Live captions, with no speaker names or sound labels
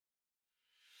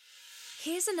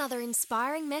Here's another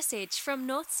inspiring message from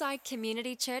Northside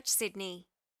Community Church, Sydney.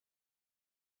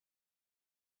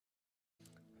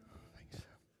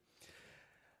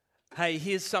 Hey,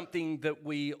 here's something that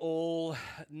we all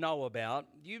know about.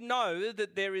 You know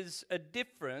that there is a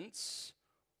difference,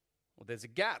 or there's a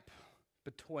gap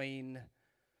between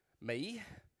me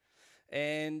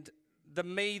and the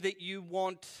me that you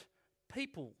want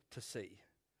people to see.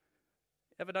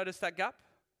 Ever notice that gap?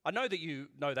 I know that you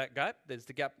know that gap. There's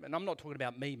the gap, and I'm not talking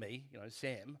about me,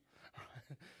 Sam.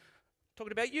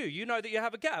 Talking about you. You know that you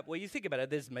have a gap where you think about it.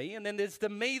 There's me, and then there's the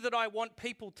me that I want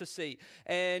people to see.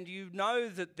 And you know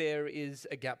that there is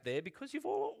a gap there because you've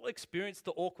all experienced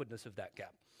the awkwardness of that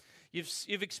gap.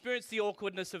 You've experienced the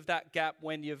awkwardness of that gap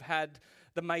when you've had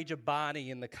the major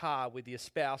Barney in the car with your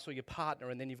spouse or your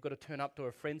partner, and then you've got to turn up to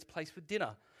a friend's place for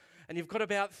dinner. And you've got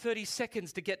about 30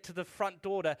 seconds to get to the front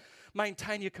door to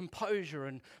maintain your composure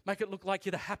and make it look like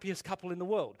you're the happiest couple in the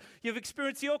world. You've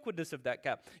experienced the awkwardness of that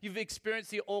gap. You've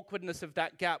experienced the awkwardness of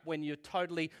that gap when you're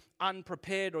totally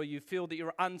unprepared or you feel that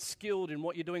you're unskilled in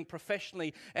what you're doing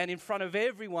professionally, and in front of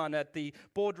everyone at the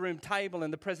boardroom table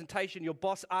and the presentation, your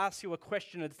boss asks you a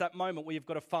question. It's that moment where you've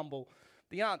got to fumble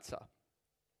the answer.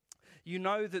 You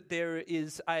know that there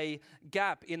is a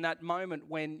gap in that moment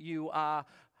when you are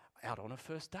out on a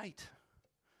first date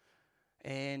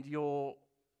and you're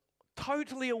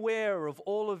totally aware of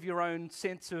all of your own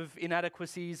sense of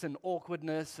inadequacies and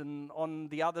awkwardness, and on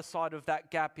the other side of that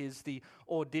gap is the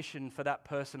audition for that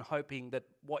person, hoping that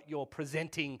what you're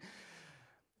presenting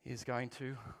is going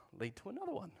to lead to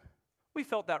another one. We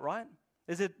felt that, right?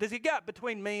 There's a gap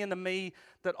between me and the me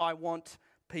that I want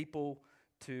people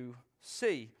to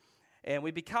see. And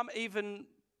we become even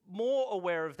more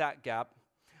aware of that gap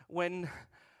when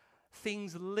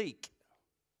things leak.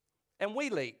 And we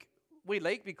leak. We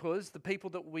leak because the people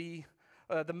that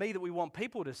the me that we want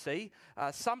people to see,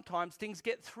 sometimes things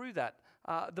get through that.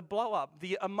 The blow up,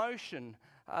 the emotion,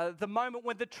 the moment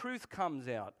when the truth comes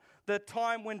out, the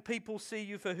time when people see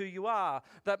you for who you are,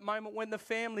 that moment when the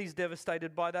family's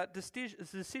devastated by that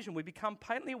decision. We become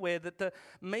painfully aware that the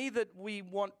me that we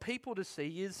want people to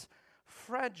see is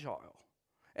fragile.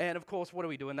 And of course, what do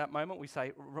we do in that moment? We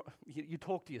say, you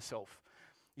talk to yourself.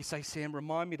 You say, Sam,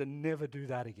 remind me to never do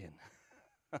that again.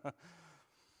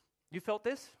 You felt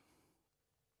this?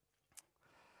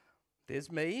 There's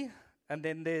me, and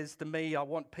then there's the me I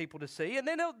want people to see, and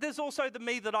then there's also the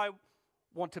me that I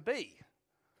want to be.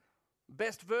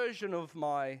 Best version of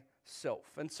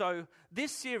myself. And so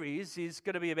this series is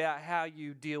going to be about how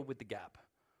you deal with the gap.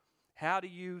 How do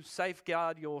you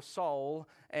safeguard your soul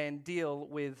and deal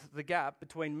with the gap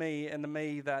between me and the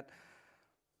me that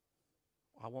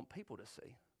I want people to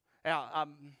see? Now,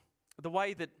 the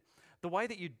way that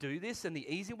you do this, and the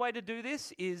easy way to do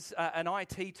this, is an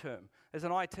IT term. There's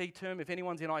an IT term. If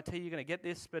anyone's in IT, you're going to get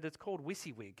this, but it's called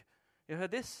WYSIWYG. You heard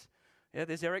this? Yeah,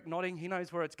 there's Eric nodding. He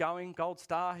knows where it's going. Gold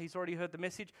star. He's already heard the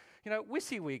message.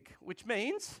 WYSIWYG, which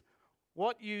means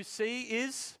what you see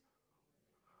is...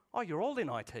 Oh, you're all in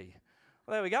IT.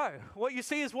 Well, there we go. What you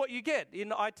see is what you get.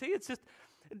 In IT, it's just...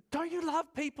 Don't you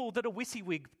love people that are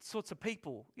WYSIWYG sorts of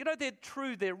people? They're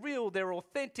true, they're real, they're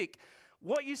authentic.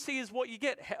 What you see is what you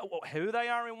get. Who they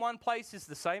are in one place is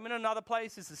the same in another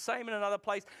place, is the same in another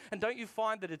place. And don't you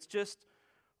find that it's just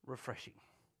refreshing?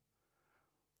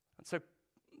 And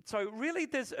so really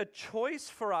there's a choice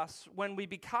for us when we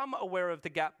become aware of the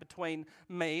gap between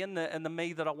me and the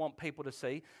me that I want people to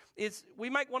see, is we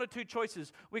make one or two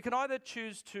choices. We can either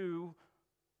choose to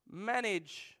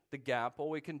manage the gap, or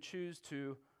we can choose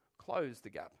to close the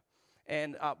gap.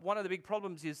 And one of the big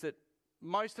problems is that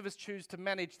most of us choose to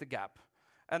manage the gap.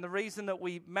 And the reason that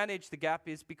we manage the gap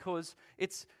is because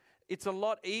it's a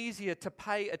lot easier to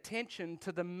pay attention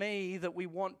to the me that we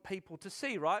want people to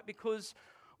see, right? Because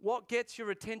what gets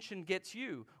your attention gets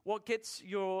you. What gets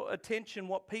your attention,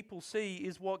 what people see,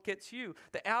 is what gets you.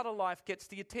 The outer life gets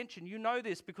the attention. You know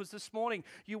this because this morning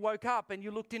you woke up and you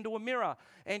looked into a mirror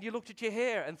and you looked at your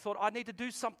hair and thought, I need to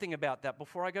do something about that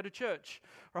before I go to church,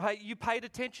 right? You paid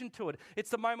attention to it.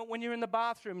 It's the moment when you're in the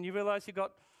bathroom and you realize you've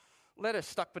got lettuce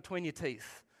stuck between your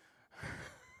teeth.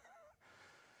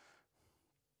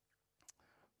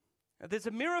 There's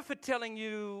a mirror for telling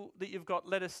you that you've got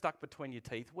lettuce stuck between your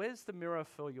teeth. Where's the mirror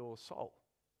for your soul?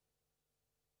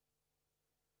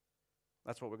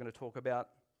 That's what we're going to talk about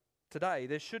today.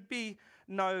 There should be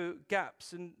no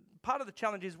gaps. And part of the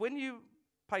challenge is when you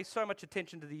pay so much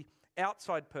attention to the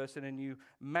outside person and you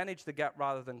manage the gap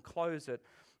rather than close it,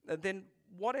 then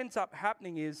what ends up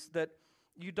happening is that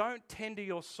you don't tend to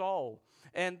your soul.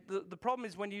 And the problem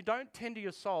is when you don't tend to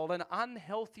your soul, an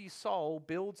unhealthy soul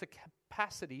builds a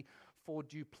capacity for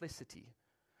duplicity.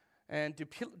 And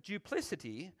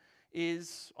duplicity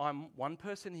is I'm one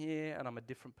person here and I'm a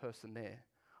different person there.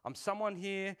 I'm someone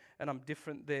here and I'm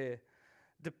different there.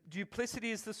 Duplicity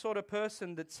is the sort of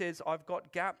person that says, I've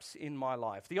got gaps in my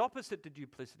life. The opposite to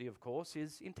duplicity, of course,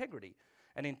 is integrity.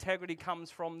 And integrity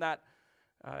comes from that,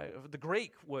 the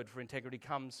Greek word for integrity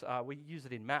comes, we use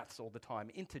it in maths all the time,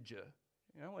 integer.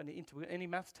 You know, any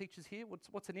maths teachers here?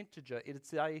 What's an integer?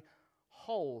 It's a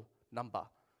whole number.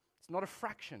 It's not a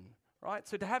fraction, right?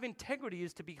 So to have integrity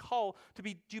is to be whole. To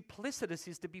be duplicitous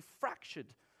is to be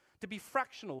fractured, to be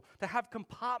fractional, to have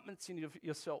compartments in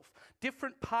yourself,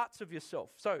 different parts of yourself.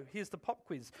 So here's the pop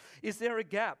quiz. Is there a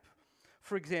gap,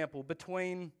 for example,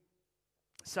 between,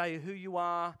 say, who you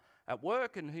are at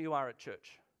work and who you are at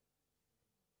church?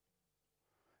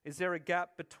 Is there a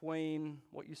gap between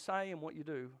what you say and what you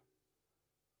do?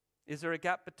 Is there a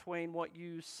gap between what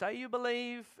you say you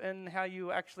believe and how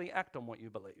you actually act on what you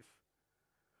believe?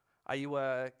 Are you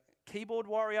a keyboard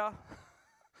warrior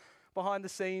behind the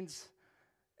scenes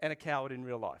and a coward in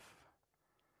real life?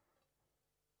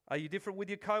 Are you different with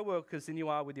your co-workers than you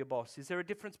are with your boss? Is there a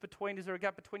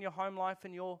gap between your home life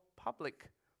and your public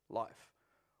life?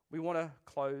 We want to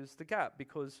close the gap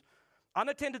because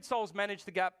unattended souls manage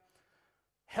the gap.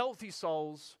 Healthy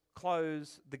souls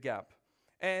close the gap.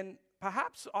 And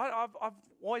perhaps I've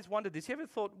always wondered this. You ever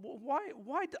thought,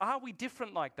 why are we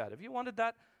different like that? Have you wondered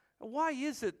that? Why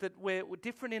is it that we're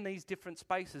different in these different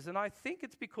spaces? And I think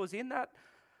it's because in that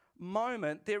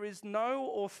moment, there is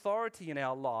no authority in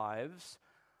our lives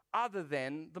other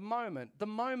than the moment. The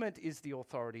moment is the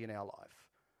authority in our life.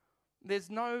 There's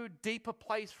no deeper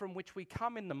place from which we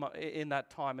come in that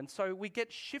time. And so we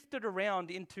get shifted around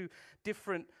into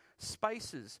different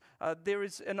spaces. There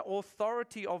is an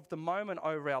authority of the moment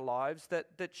over our lives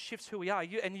that shifts who we are.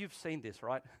 And you've seen this,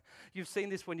 right? You've seen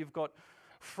this when you've got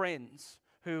friends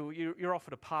who you're off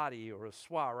at a party or a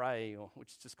soiree, which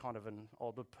is just kind of an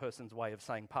older person's way of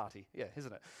saying party. Yeah,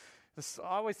 isn't it?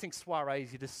 I always think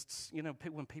soirees,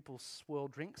 when people swirl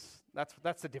drinks,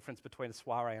 that's the difference between a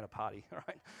soiree and a party,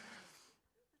 right?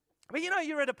 But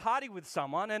you're at a party with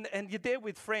someone and you're there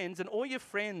with friends and all your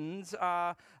friends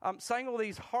are saying all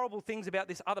these horrible things about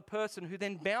this other person who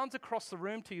then bounds across the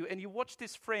room to you, and you watch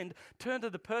this friend turn to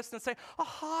the person and say, "Oh,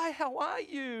 hi, how are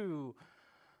you?"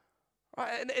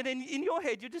 Right? And then in your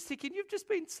head, you're just thinking, you've just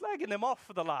been slagging them off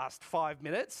for the last 5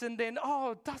 minutes, and then,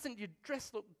 "Oh, doesn't your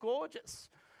dress look gorgeous?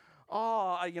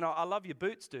 Oh, I love your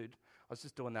boots, dude." I was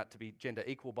just doing that to be gender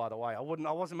equal, by the way. I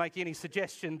wasn't making any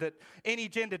suggestion that any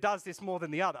gender does this more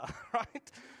than the other,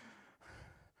 right?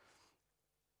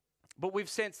 But we've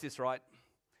sensed this, right?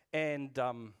 And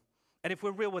if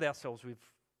we're real with ourselves,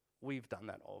 we've done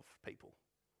that of people.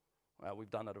 We've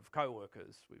done that of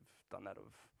co-workers. We've done that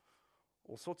of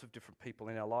all sorts of different people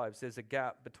in our lives. There's a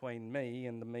gap between me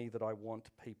and the me that I want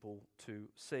people to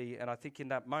see. And I think in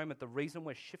that moment, the reason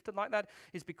we're shifted like that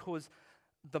is because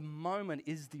the moment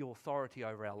is the authority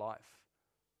over our life.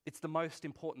 It's the most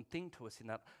important thing to us in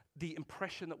that. The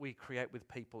impression that we create with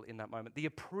people in that moment, the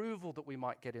approval that we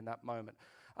might get in that moment,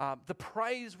 the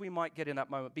praise we might get in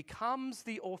that moment becomes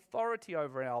the authority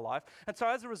over our life. And so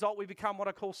as a result, we become what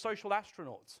I call social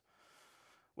astronauts.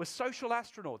 We're social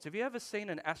astronauts. Have you ever seen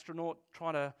an astronaut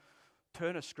trying to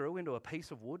turn a screw into a piece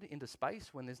of wood into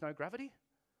space when there's no gravity?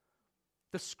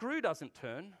 The screw doesn't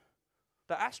turn,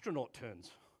 the astronaut turns.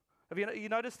 Have you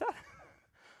noticed that?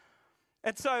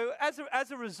 And so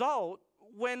as a result,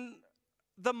 when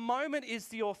the moment is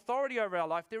the authority over our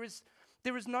life, there is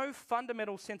no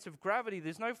fundamental sense of gravity.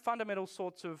 There's no fundamental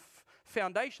sorts of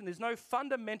foundation. There's no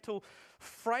fundamental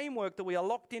framework that we are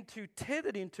locked into,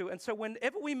 tethered into. And so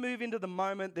whenever we move into the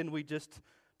moment, then we just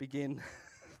begin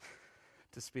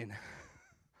to spin.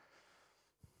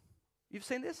 You've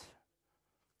seen this?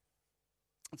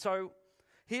 And so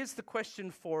here's the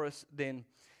question for us then.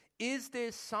 Is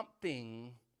there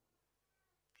something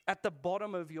at the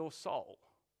bottom of your soul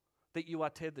that you are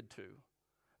tethered to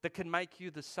that can make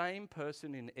you the same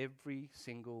person in every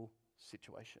single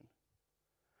situation?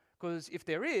 Because if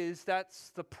there is,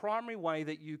 that's the primary way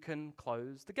that you can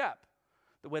close the gap,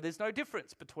 where there's no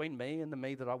difference between me and the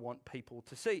me that I want people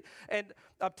to see. And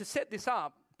to set this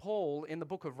up, Paul, in the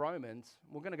book of Romans,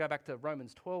 we're going to go back to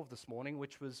Romans 12 this morning,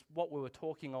 which was what we were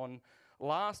talking on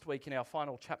last week in our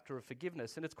final chapter of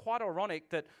forgiveness. And it's quite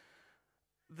ironic that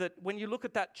when you look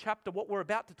at that chapter, what we're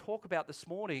about to talk about this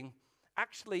morning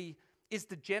actually is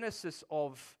the genesis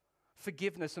of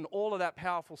forgiveness and all of that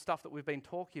powerful stuff that we've been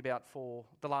talking about for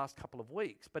the last couple of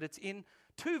weeks. But it's in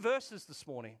 2 verses this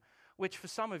morning, which for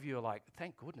some of you are like,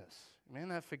 thank goodness. Man,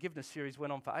 that forgiveness series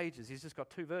went on for ages. He's just got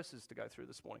 2 verses to go through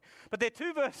this morning. But they're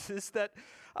 2 verses that,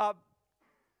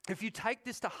 if you take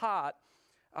this to heart,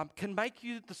 can make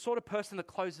you the sort of person that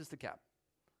closes the gap.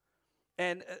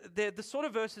 And they're the sort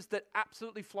of verses that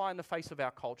absolutely fly in the face of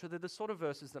our culture. They're the sort of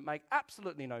verses that make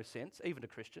absolutely no sense, even to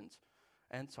Christians.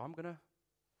 And so I'm going to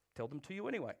tell them to you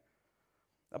anyway.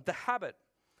 The habit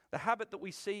that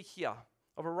we see here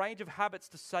of a range of habits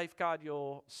to safeguard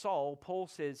your soul, Paul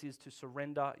says, is to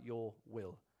surrender your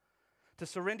will. To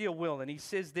surrender your will. And he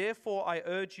says, therefore, I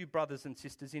urge you, brothers and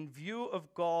sisters, in view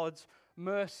of God's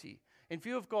mercy. In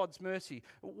view of God's mercy,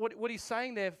 what he's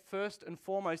saying there first and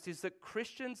foremost is that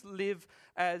Christians live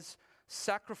as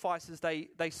sacrifices.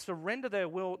 They surrender their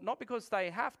will, not because they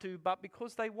have to, but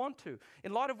because they want to.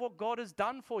 In light of what God has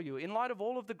done for you, in light of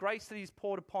all of the grace that he's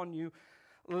poured upon you,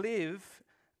 live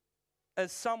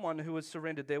as someone who has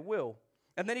surrendered their will.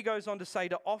 And then he goes on to say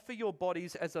to offer your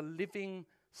bodies as a living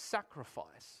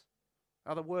sacrifice.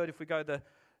 Another word, if we go the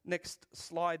next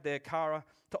slide there, Cara,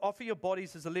 to offer your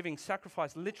bodies as a living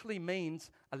sacrifice literally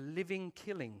means a living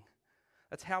killing.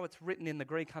 That's how it's written in the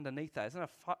Greek underneath that. Isn't it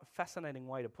a fascinating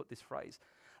way to put this phrase?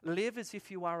 Live as if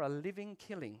you are a living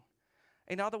killing.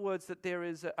 In other words, that there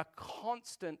is a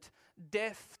constant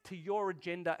death to your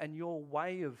agenda and your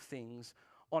way of things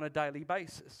on a daily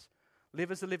basis.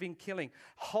 Live as a living killing.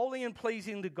 Holy and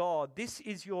pleasing to God. This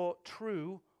is your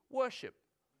true worship.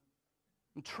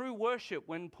 And true worship,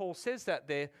 when Paul says that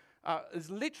there, is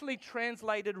literally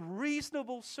translated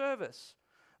reasonable service.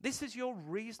 This is your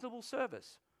reasonable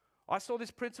service. I saw this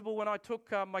principle when I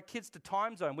took my kids to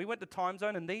Time Zone. We went to Time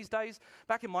Zone, and these days,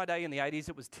 back in my day in the 80s,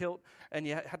 it was Tilt, and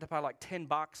you had to pay like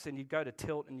 $10, and you'd go to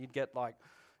Tilt, and you'd get like,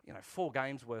 4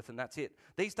 games worth, and that's it.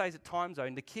 These days at Time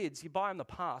Zone, the kids, you buy them the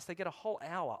pass, they get a whole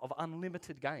hour of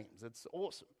unlimited games. It's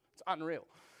awesome. It's unreal.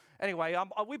 Anyway,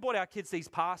 we bought our kids these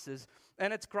passes,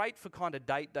 and it's great for kind of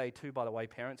date day too, by the way,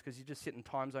 parents, because you just sit in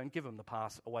Time Zone, give them the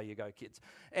pass, away you go, kids.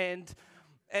 And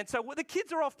so the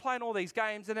kids are off playing all these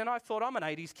games, and then I thought, I'm an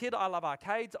 80s kid, I love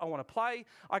arcades, I want to play.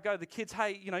 I go to the kids,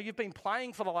 hey, you've been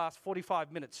playing for the last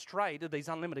 45 minutes straight of these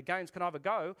unlimited games, can I have a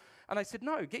go? And they said,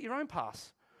 no, get your own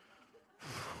pass.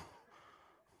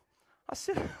 I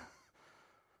said,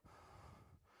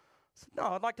 no,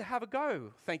 I'd like to have a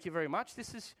go. Thank you very much.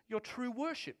 This is your true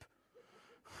worship.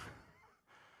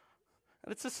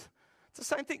 And it's the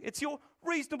same thing. It's your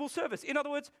reasonable service. In other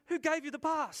words, who gave you the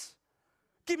pass?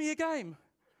 Give me a game.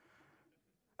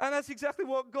 And that's exactly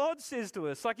what God says to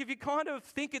us. Like if you kind of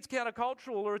think it's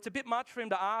countercultural or it's a bit much for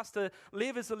him to ask to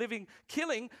live as a living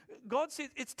killing, God says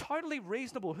it's totally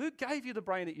reasonable. Who gave you the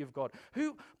brain that you've got?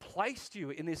 Who placed you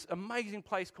in this amazing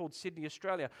place called Sydney,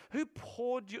 Australia? Who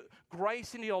poured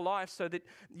grace into your life so that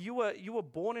you were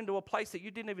born into a place that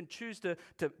you didn't even choose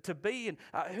to be in?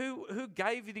 Who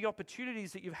gave you the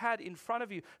opportunities that you've had in front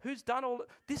of you? Who's done all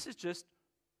this? Is just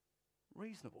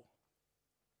reasonable.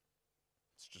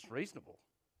 It's just reasonable.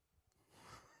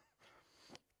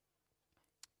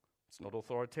 It's not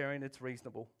authoritarian, it's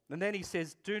reasonable. And then he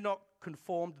says, do not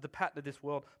conform to the pattern of this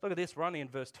world. Look at this, we're only in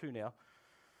verse 2 now.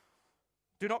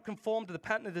 Do not conform to the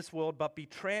pattern of this world, but be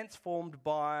transformed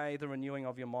by the renewing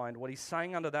of your mind. What he's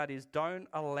saying under that is don't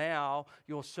allow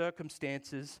your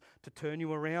circumstances to turn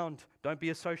you around. Don't be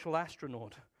a social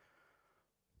astronaut.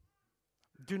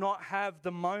 Do not have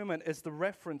the moment as the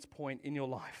reference point in your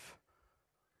life.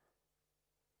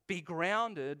 Be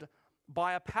grounded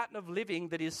by a pattern of living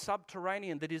that is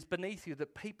subterranean, that is beneath you,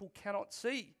 that people cannot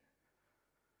see.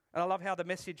 And I love how the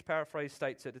Message paraphrase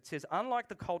states it. It says, unlike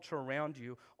the culture around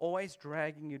you, always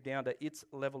dragging you down to its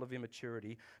level of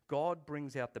immaturity, God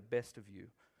brings out the best of you,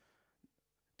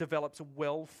 develops a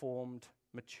well-formed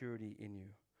maturity in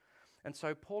you. And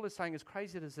so Paul is saying, as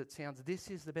crazy as it sounds, this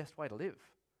is the best way to live,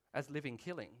 as a living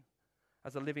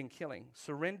killing.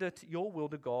 Surrender your will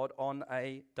to God on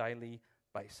a daily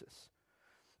basis.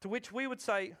 To which we would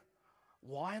say,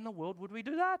 why in the world would we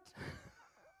do that?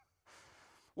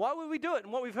 Why would we do it?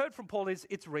 And what we've heard from Paul is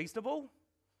it's reasonable.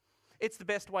 It's the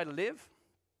best way to live.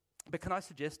 But can I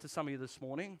suggest to some of you this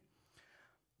morning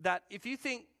that if you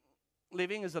think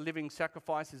living as a living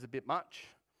sacrifice is a bit much,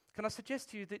 can I suggest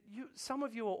to you that some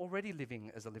of you are already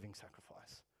living as a living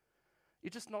sacrifice? You're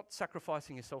just not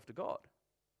sacrificing yourself to God.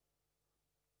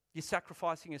 You're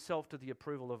sacrificing yourself to the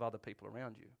approval of other people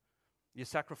around you. You're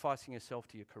sacrificing yourself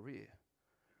to your career.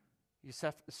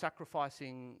 You're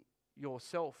sacrificing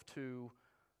yourself to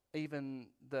even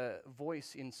the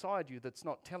voice inside you that's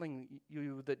not telling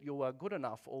you that you are good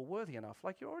enough or worthy enough.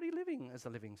 Like you're already living as a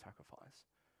living sacrifice.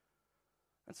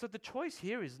 And so the choice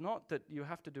here is not that you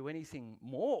have to do anything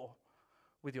more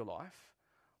with your life,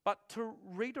 but to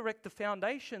redirect the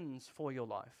foundations for your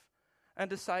life and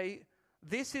to say,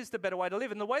 this is the better way to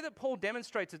live. And the way that Paul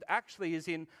demonstrates it actually is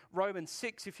in Romans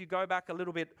 6. If you go back a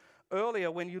little bit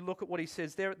earlier when you look at what he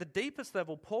says there at the deepest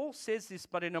level, Paul says this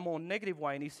but in a more negative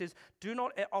way, and he says, do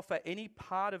not offer any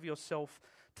part of yourself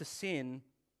to sin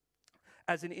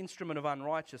as an instrument of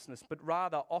unrighteousness, but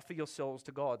rather offer yourselves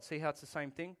to God. See how it's the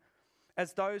same thing?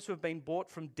 As those who have been brought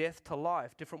from death to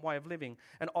life, different way of living,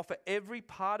 and offer every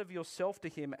part of yourself to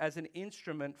him as an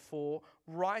instrument for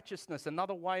righteousness.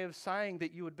 Another way of saying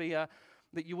that you would be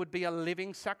a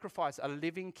living sacrifice, a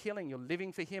living killing. You're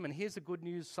living for him. And here's the good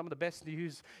news, some of the best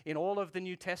news in all of the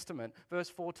New Testament. Verse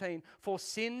 14, for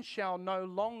sin shall no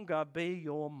longer be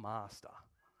your master.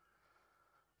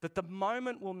 That the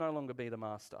moment will no longer be the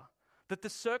master. That the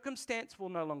circumstance will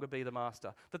no longer be the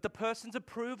master. That the person's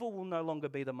approval will no longer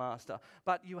be the master.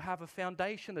 But you have a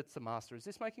foundation that's the master. Is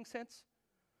this making sense?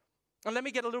 And let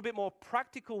me get a little bit more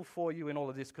practical for you in all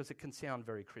of this because it can sound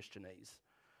very Christianese.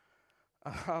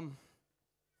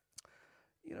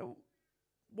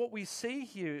 What we see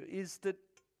here is that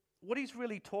what he's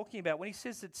really talking about when he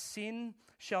says that sin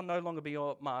shall no longer be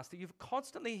your master, you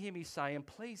constantly hear me say, and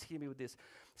please hear me with this,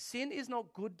 sin is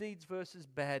not good deeds versus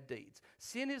bad deeds.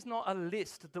 Sin is not a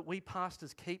list that we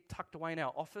pastors keep tucked away in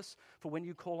our office for when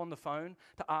you call on the phone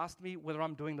to ask me whether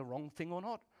I'm doing the wrong thing or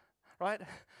not, right?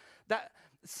 That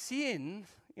sin,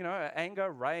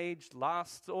 anger, rage,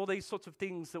 lust, all these sorts of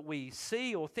things that we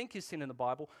see or think is sin in the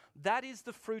Bible, that is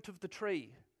the fruit of the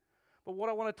tree. But what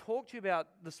I want to talk to you about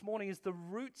this morning is the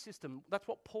root system. That's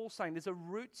what Paul's saying. There's a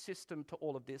root system to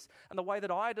all of this. And the way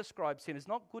that I describe sin is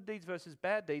not good deeds versus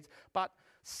bad deeds, but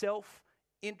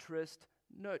self-interest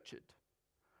nurtured.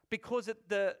 Because at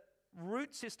the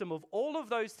root system of all of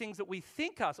those things that we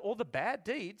think us, all the bad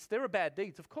deeds, there are bad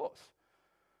deeds, of course.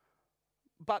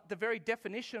 But the very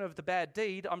definition of the bad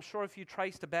deed, I'm sure if you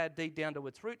traced a bad deed down to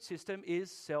its root system, is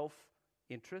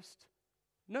self-interest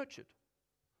nurtured.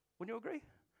 Wouldn't you agree?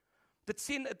 That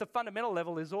sin at the fundamental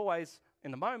level is always,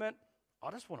 in the moment, I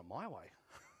just want it my way.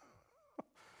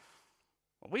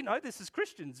 We know this as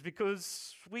Christians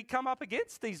because we come up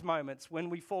against these moments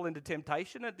when we fall into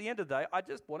temptation. At the end of the day, I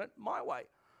just want it my way.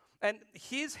 And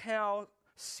here's how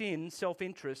sin,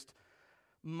 self-interest,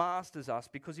 masters us,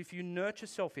 because if you nurture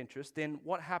self-interest, then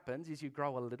what happens is you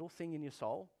grow a little thing in your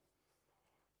soul,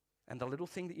 and the little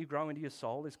thing that you grow into your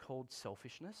soul is called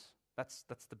selfishness. That's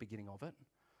the beginning of it,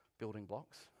 building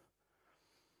blocks.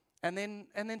 And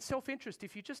then self-interest,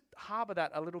 if you just harbor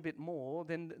that a little bit more,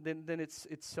 then it's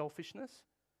selfishness.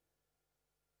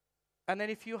 And then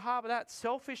if you harbor that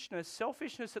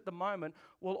selfishness at the moment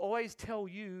will always tell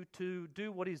you to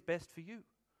do what is best for you.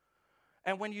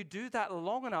 And when you do that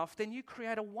long enough, then you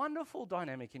create a wonderful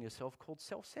dynamic in yourself called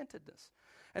self-centeredness.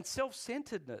 And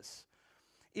self-centeredness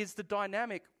is the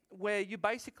dynamic where you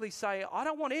basically say, I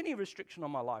don't want any restriction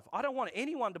on my life. I don't want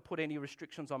anyone to put any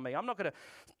restrictions on me. I'm not going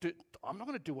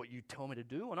to do what you tell me to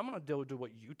do, and I'm not going to do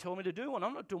what you tell me to do, and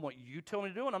I'm not doing what you tell me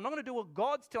to do, and I'm not going to do what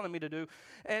God's telling me to do.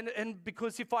 And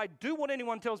because if I do what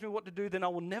anyone tells me what to do, then I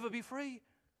will never be free.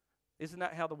 Isn't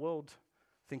that how the world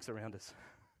thinks around us?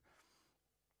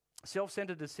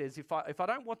 Self-centeredness says, if I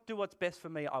don't do what's best for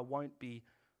me, I won't be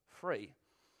free.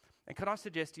 And can I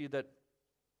suggest to you that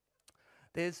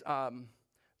there's a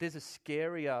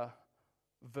scarier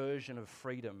version of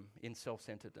freedom in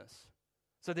self-centeredness.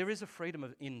 So there is a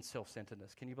freedom in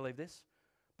self-centeredness. Can you believe this?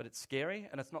 But it's scary,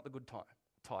 and it's not the good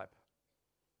type.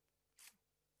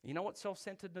 You know what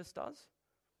self-centeredness does?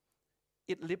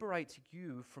 It liberates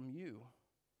you from you.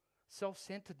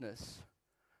 Self-centeredness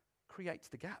creates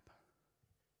the gap.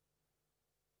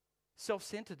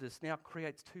 Self-centeredness now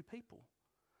creates two people.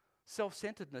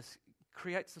 Self-centeredness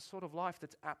creates the sort of life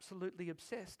that's absolutely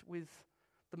obsessed with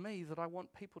the me that I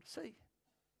want people to see.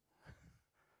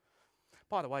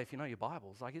 By the way, if you know your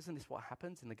Bibles, isn't this what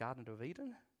happens in the Garden of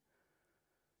Eden?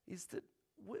 Is that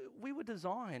we were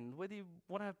designed, whether you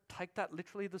want to take that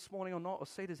literally this morning or not, or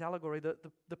see it as allegory,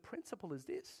 the principle is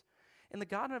this. In the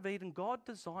Garden of Eden, God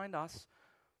designed us,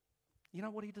 you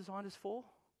know what he designed us for?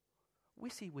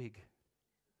 WYSIWYG.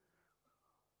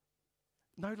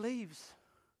 No leaves,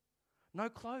 no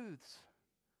clothes,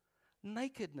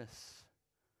 nakedness.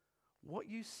 What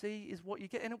you see is what you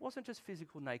get. And it wasn't just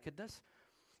physical nakedness.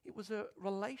 It was a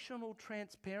relational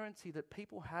transparency that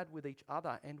people had with each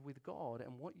other and with God.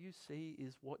 And what you see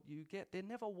is what you get. There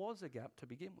never was a gap to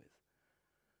begin with.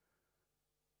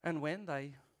 And when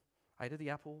they ate of the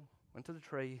apple, went to the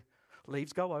tree,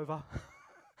 leaves go over,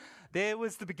 there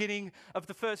was the beginning of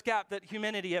the first gap that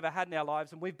humanity ever had in our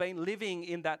lives. And we've been living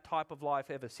in that type of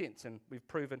life ever since. And we've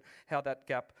proven how that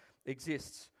gap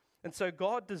exists. And so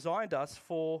God designed us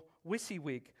for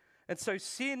WYSIWYG. And so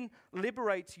sin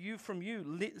liberates you from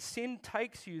you. Sin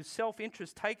takes you,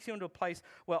 self-interest takes you into a place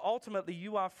where ultimately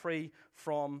you are free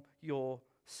from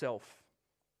yourself.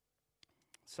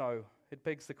 So it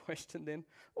begs the question then,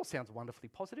 all sounds wonderfully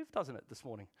positive, doesn't it, this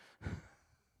morning?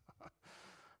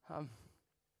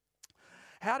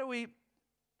 How do we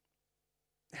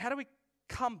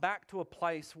come back to a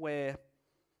place where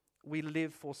we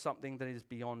live for something that is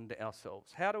beyond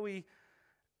ourselves? How do we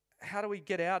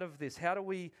get out of this? How do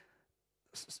we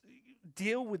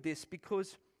deal with this?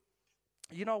 Because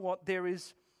you know what, there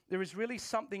is really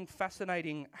something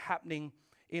fascinating happening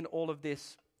in all of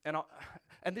this.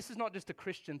 And this is not just a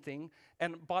Christian thing.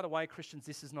 And by the way, Christians,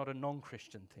 this is not a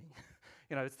non-Christian thing.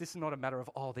 This is not a matter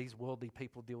of, these worldly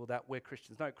people deal with that, we're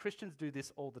Christians. No, Christians do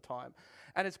this all the time.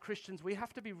 And as Christians, we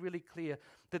have to be really clear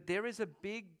that there is a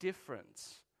big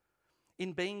difference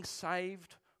in being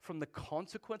saved from the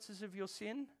consequences of your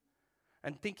sin,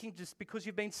 and thinking just because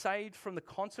you've been saved from the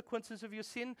consequences of your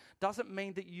sin doesn't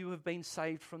mean that you have been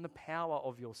saved from the power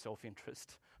of your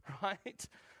self-interest, right?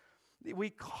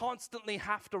 We constantly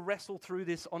have to wrestle through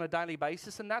this on a daily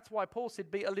basis, and that's why Paul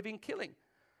said, be a living killing.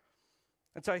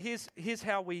 And so here's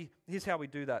how we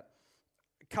do that.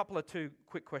 A couple of two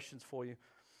quick questions for you.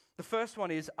 The first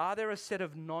one is, are there a set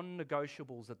of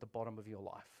non-negotiables at the bottom of your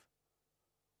life?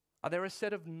 Are there a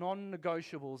set of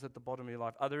non-negotiables at the bottom of your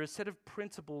life? Are there a set of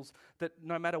principles that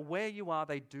no matter where you are,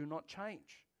 they do not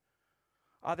change?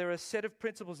 Are there a set of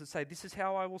principles that say, this is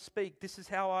how I will speak, this is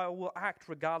how I will act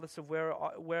regardless of where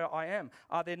I am?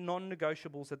 Are there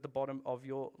non-negotiables at the bottom of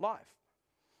your life?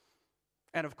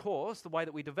 And of course, the way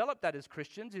that we develop that as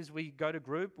Christians is we go to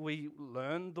group, we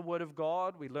learn the Word of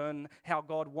God, we learn how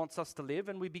God wants us to live,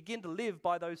 and we begin to live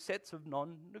by those sets of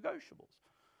non-negotiables.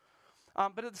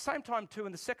 But at the same time too,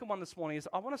 and the second one this morning is,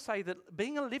 I want to say that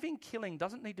being a living killing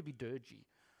doesn't need to be dirgy.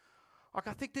 Like,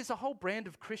 I think there's a whole brand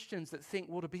of Christians that think,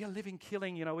 well, to be a living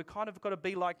killing, we kind of got to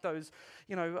be like those,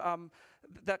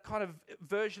 that kind of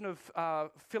version of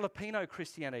Filipino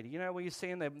Christianity, where you're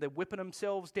seeing they're whipping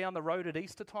themselves down the road at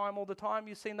Easter time all the time.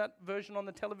 You've seen that version on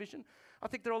the television. I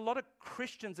think there are a lot of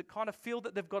Christians that kind of feel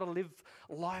that they've got to live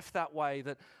life that way,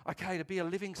 that, okay, to be a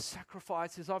living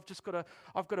sacrifice is I've got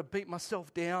to beat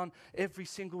myself down every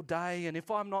single day, and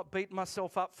if I'm not beating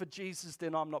myself up for Jesus,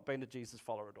 then I'm not being a Jesus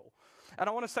follower at all. And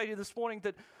I want to say to you this morning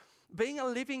that being a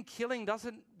living killing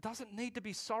doesn't need to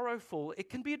be sorrowful. It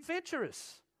can be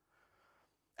adventurous.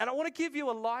 And I want to give you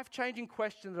a life-changing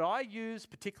question that I use,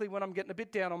 particularly when I'm getting a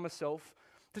bit down on myself,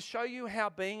 to show you how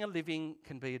being a living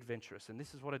can be adventurous. And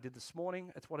this is what I did this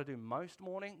morning. It's what I do most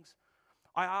mornings.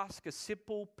 I ask a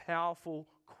simple, powerful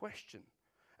question,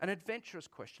 an adventurous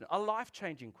question, a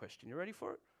life-changing question. You ready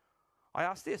for it? I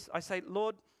ask this. I say,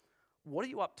 Lord, what are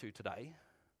you up to today?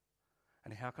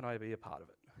 And how can I be a part of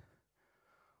it?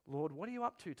 Lord, what are you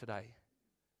up to today?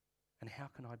 And how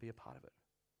can I be a part of it?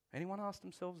 Anyone ask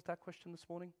themselves that question this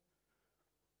morning?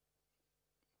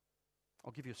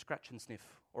 I'll give you a scratch and sniff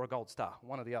or a gold star,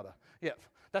 one or the other. Yeah,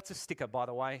 that's a sticker, by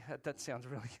the way. That sounds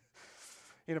really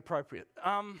inappropriate.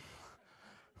 Right?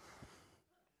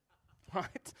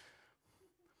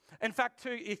 In fact,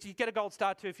 too, if you get a gold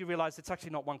star too, if you realize it's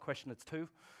actually not one question, it's two.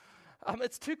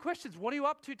 It's two questions. What are you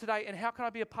up to today, and how can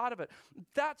I be a part of it?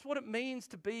 That's what it means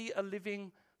to be a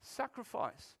living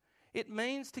sacrifice. It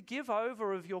means to give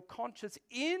over of your conscience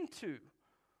into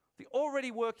the already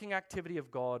working activity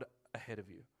of God ahead of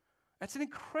you. It's an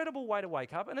incredible way to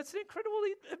wake up, and it's an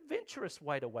incredibly adventurous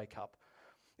way to wake up.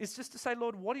 It's just to say,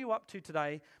 Lord, what are you up to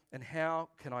today, and how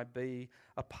can I be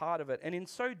a part of it? And in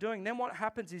so doing, then what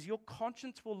happens is your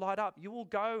conscience will light up. You will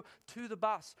go to the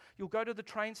bus. You'll go to the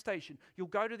train station. You'll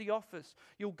go to the office.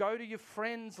 You'll go to your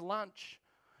friend's lunch.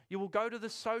 You will go to the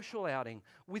social outing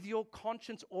with your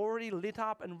conscience already lit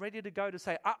up and ready to go to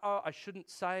say, I shouldn't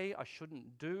say, I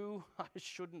shouldn't do, I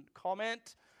shouldn't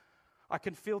comment. I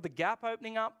can feel the gap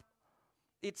opening up.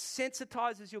 It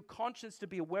sensitizes your conscience to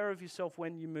be aware of yourself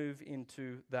when you move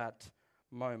into that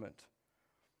moment.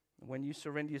 When you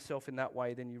surrender yourself in that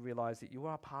way, then you realize that you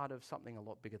are part of something a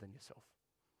lot bigger than yourself.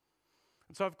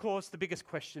 And so, of course, the biggest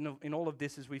question in all of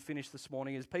this as we finish this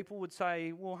morning is people would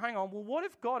say, well, hang on, what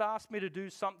if God asked me to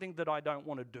do something that I don't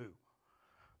want to do?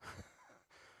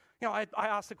 I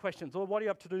ask the questions, Lord, what are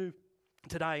you up to do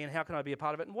today, and how can I be a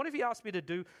part of it? And what if he asked me to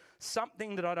do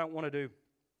something that I don't want to do?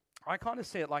 I kind of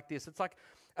see it like this. It's like,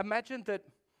 imagine that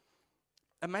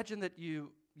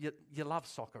you love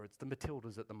soccer. It's the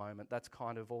Matildas at the moment. That's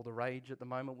kind of all the rage at the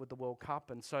moment with the World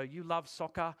Cup. And so you love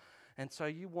soccer, and so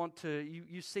you want to,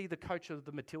 you see the coach of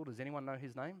the Matildas. Anyone know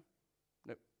his name?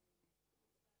 No.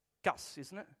 Gus,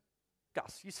 isn't it?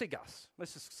 Gus. You see Gus.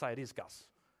 Let's just say it is Gus.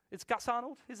 It's Gus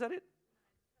Arnold. Is that it?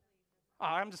 Oh,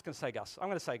 I'm just going to say Gus. I'm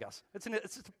going to say Gus. It's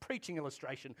a preaching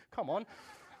illustration. Come on.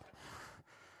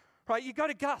 right? You go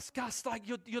to Gus, like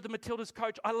you're the Matildas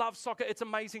coach. I love soccer. It's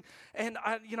amazing. And,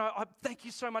 I thank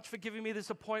you so much for giving me this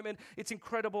appointment. It's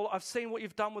incredible. I've seen what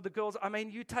you've done with the girls. I mean,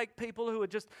 you take people who are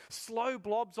just slow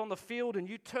blobs on the field and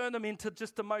you turn them into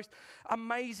just the most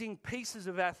amazing pieces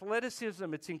of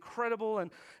athleticism. It's incredible.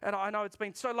 And I know it's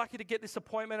been so lucky to get this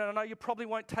appointment. And I know you probably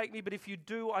won't take me, but if you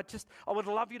do, I would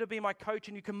love you to be my coach,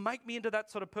 and you can make me into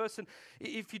that sort of person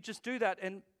if you just do that.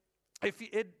 And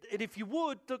if you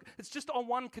would, look, it's just on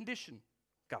one condition,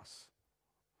 Gus.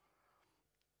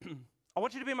 I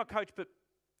want you to be my coach, but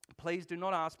please do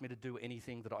not ask me to do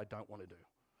anything that I don't want to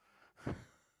do.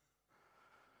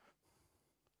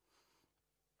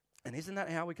 And isn't that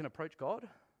how we can approach God?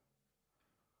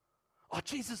 Oh,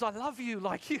 Jesus, I love you.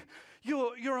 Like,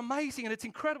 you're amazing and it's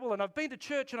incredible. And I've been to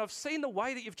church and I've seen the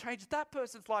way that you've changed that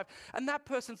person's life and that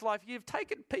person's life. You've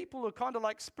taken people who are kind of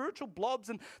like spiritual blobs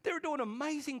and they're doing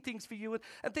amazing things for you.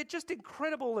 And they're just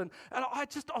incredible. And I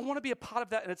want to be a part of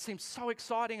that. And it seems so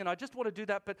exciting. And I just want to do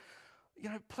that. But,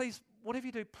 please, whatever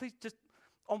you do, please just,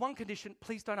 on one condition,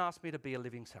 please don't ask me to be a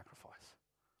living sacrifice.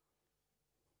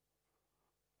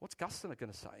 What's Gus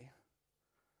going to say?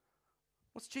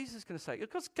 What's Jesus going to say? Of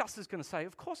course, Gus is going to say,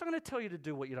 of course I'm going to tell you to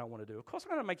do what you don't want to do. Of course I'm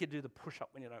going to make you do the push-up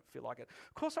when you don't feel like it.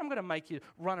 Of course I'm going to make you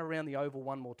run around the oval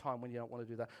one more time when you don't want to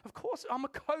do that. Of course, I'm a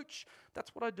coach.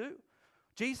 That's what I do.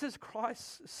 Jesus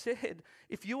Christ said,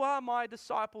 if you are my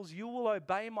disciples, you will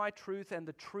obey my truth and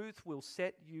the truth will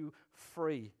set you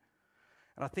free.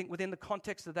 And I think within the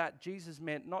context of that, Jesus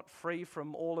meant not free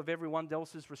from all of everyone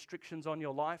else's restrictions on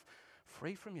your life,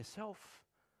 free from yourself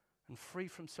and free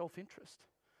from self-interest.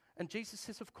 And Jesus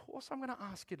says, of course, I'm going to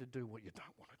ask you to do what you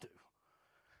don't want to do.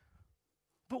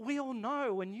 But we all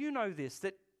know, and you know this,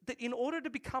 that in order to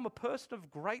become a person of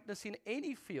greatness in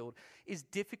any field is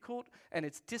difficult and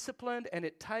it's disciplined and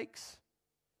it takes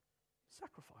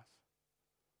sacrifice.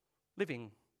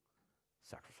 Living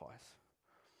sacrifice.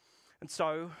 And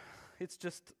so it's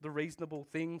just the reasonable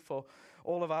thing for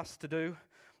all of us to do.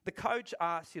 The coach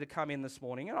asked you to come in this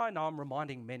morning, and I know I'm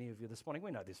reminding many of you this morning.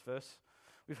 We know this verse.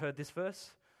 We've heard this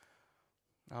verse.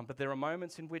 But there are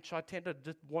moments in which I tend to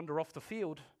just wander off the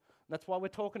field. That's why we're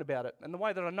talking about it. And the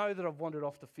way that I know that I've wandered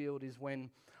off the field is when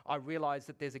I realize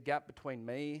that there's a gap between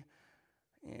me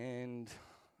and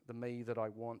the me that I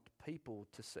want people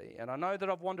to see. And I know that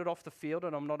I've wandered off the field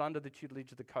and I'm not under the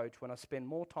tutelage of the coach when I spend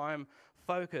more time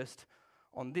focused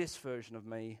on this version of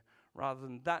me rather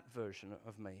than that version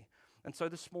of me. And so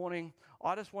this morning,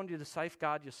 I just want you to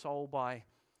safeguard your soul by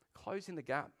closing the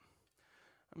gap.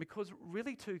 And because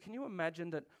really too, can you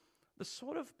imagine that the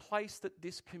sort of place that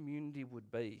this community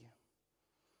would be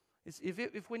is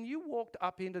if when you walked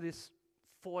up into this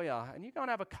foyer and you go and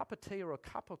have a cup of tea or a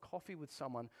cup of coffee with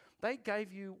someone, they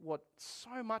gave you what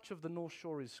so much of the North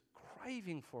Shore is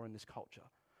craving for in this culture.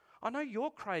 I know you're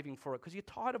craving for it because you're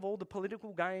tired of all the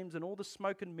political games and all the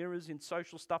smoke and mirrors in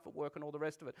social stuff at work and all the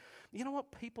rest of it. You know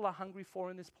what people are hungry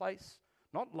for in this place?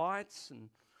 Not lights and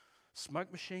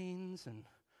smoke machines and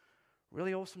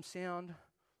really awesome sound.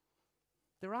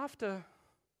 They're after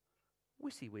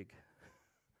WYSIWYG.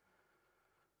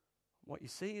 What you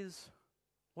see is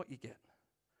what you get.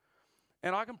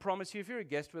 And I can promise you, if you're a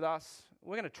guest with us,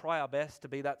 we're going to try our best to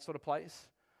be that sort of place.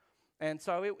 And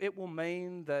so it will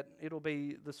mean that it'll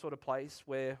be the sort of place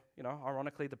where,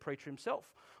 ironically, the preacher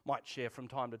himself might share from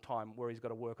time to time where he's got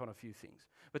to work on a few things.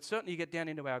 But certainly you get down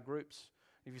into our groups.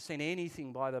 If you've seen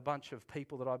anything by the bunch of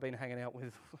people that I've been hanging out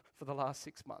with for the last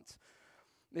 6 months,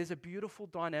 there's a beautiful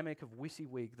dynamic of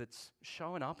WYSIWYG that's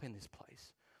showing up in this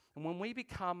place. And when we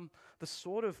become the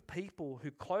sort of people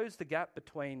who close the gap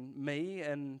between me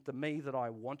and the me that I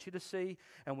want you to see,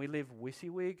 and we live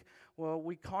WYSIWYG, well,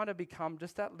 we kind of become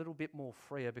just that little bit more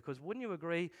freer, because wouldn't you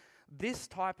agree, this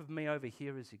type of me over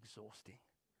here is exhausting.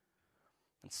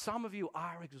 And some of you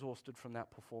are exhausted from that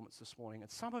performance this morning,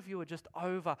 and some of you are just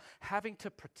over having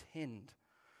to pretend.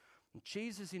 And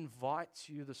Jesus invites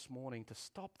you this morning to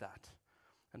stop that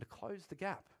and to close the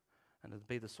gap and to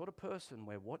be the sort of person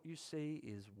where what you see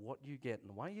is what you get. And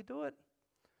the way you do it,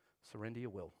 surrender your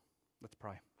will. Let's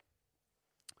pray.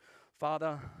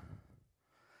 Father,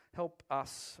 help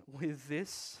us with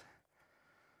this.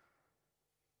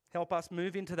 Help us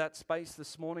move into that space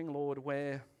this morning, Lord,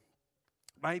 where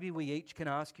maybe we each can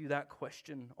ask you that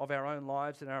question of our own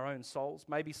lives and our own souls.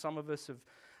 Maybe some of us have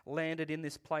landed in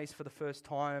this place for the first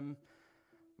time.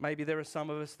 Maybe there are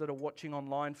some of us that are watching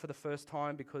online for the first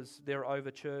time because they're over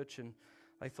church and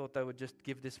they thought they would just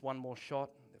give this one more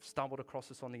shot. They've stumbled across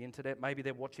us on the internet. Maybe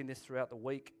they're watching this throughout the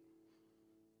week.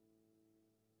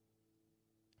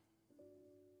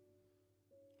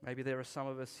 Maybe there are some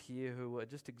of us here who are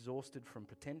just exhausted from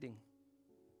pretending.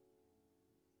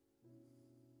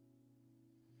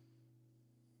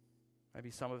 Maybe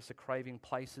some of us are craving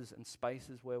places and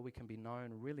spaces where we can be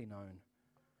known, really known.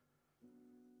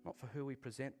 Not for who we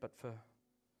present, but for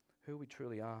who we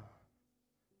truly are.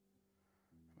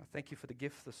 I thank you for the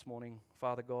gift this morning,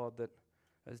 Father God, that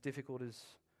as difficult as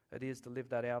it is to live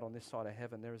that out on this side of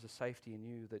heaven, there is a safety in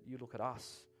you, that you look at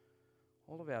us,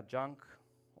 all of our junk,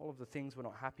 all of the things we're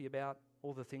not happy about,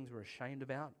 all the things we're ashamed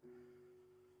about,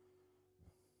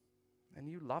 and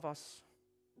you love us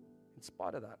in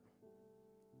spite of that.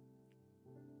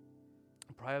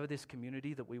 I pray over this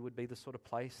community that we would be the sort of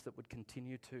place that would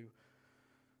continue to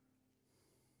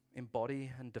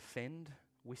embody and defend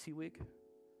WYSIWYG,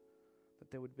 that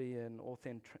there would be an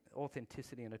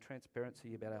authenticity and a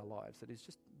transparency about our lives that is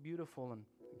just beautiful and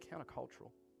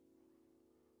countercultural.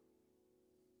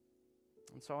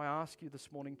 And so I ask you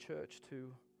this morning, church,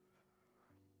 to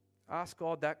ask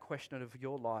God that question of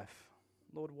your life.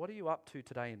 Lord, what are you up to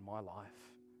today in my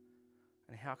life?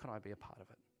 And how can I be a part of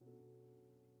it?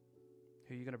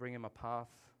 Who are you going to bring in my path?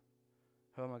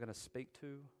 Who am I going to speak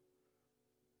to?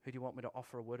 Who do you want me to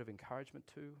offer a word of encouragement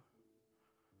to?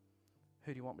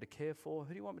 Who do you want me to care for?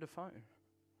 Who do you want me to phone?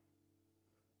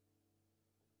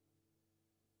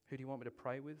 Who do you want me to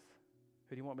pray with?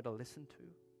 Who do you want me to listen to?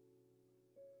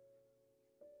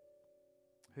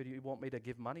 Who do you want me to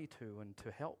give money to and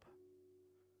to help?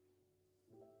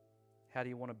 How do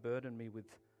you want to burden me with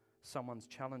someone's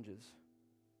challenges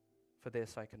for their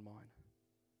sake and mine?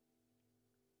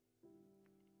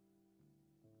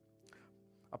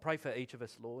 I pray for each of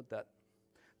us, Lord, that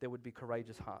there would be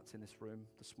courageous hearts in this room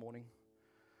this morning,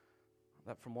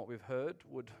 that from what we've heard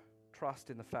would trust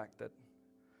in the fact that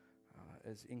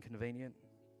as inconvenient,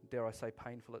 dare I say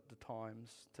painful at the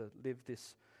times, to live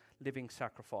this living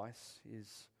sacrifice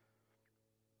is,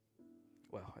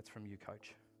 well, it's from you,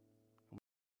 Coach.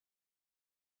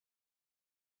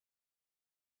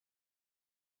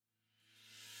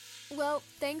 Well,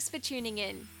 thanks for tuning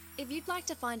in. If you'd like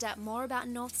to find out more about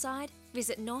Northside,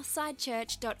 visit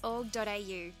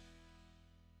northsidechurch.org.au.